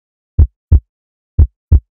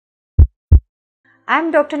I am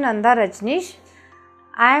Dr. Nanda Rajaneesh.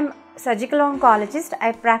 I am surgical oncologist.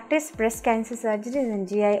 I practice breast cancer surgeries and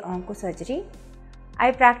GI oncosurgery.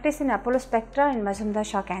 I practice in Apollo Spectra in Mazumdar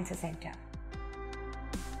Shaw Cancer Center.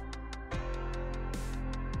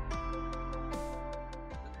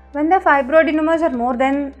 When the fibroadenomas are more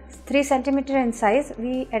than 3 cm in size,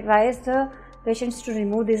 we advise the patients to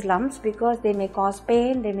remove these lumps because they may cause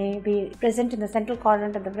pain, they may be present in the central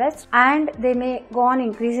quadrant of the breast, and they may go on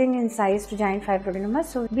increasing in size to giant fibroadenomas.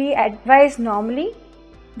 So we advise normally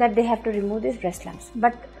that they have to remove these breast lumps.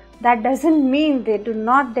 But that doesn't mean they do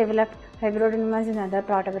not develop fibroadenomas in other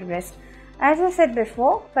part of the breast. As I said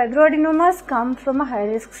before, fibroadenomas come from a high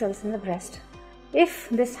risk cells in the breast. If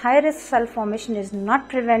this high risk cell formation is not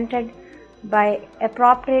prevented by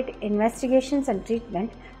appropriate investigations and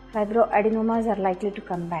treatment, fibroadenomas are likely to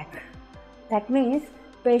come back. That means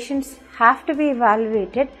patients have to be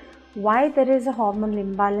evaluated why there is a hormonal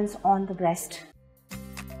imbalance on the breast.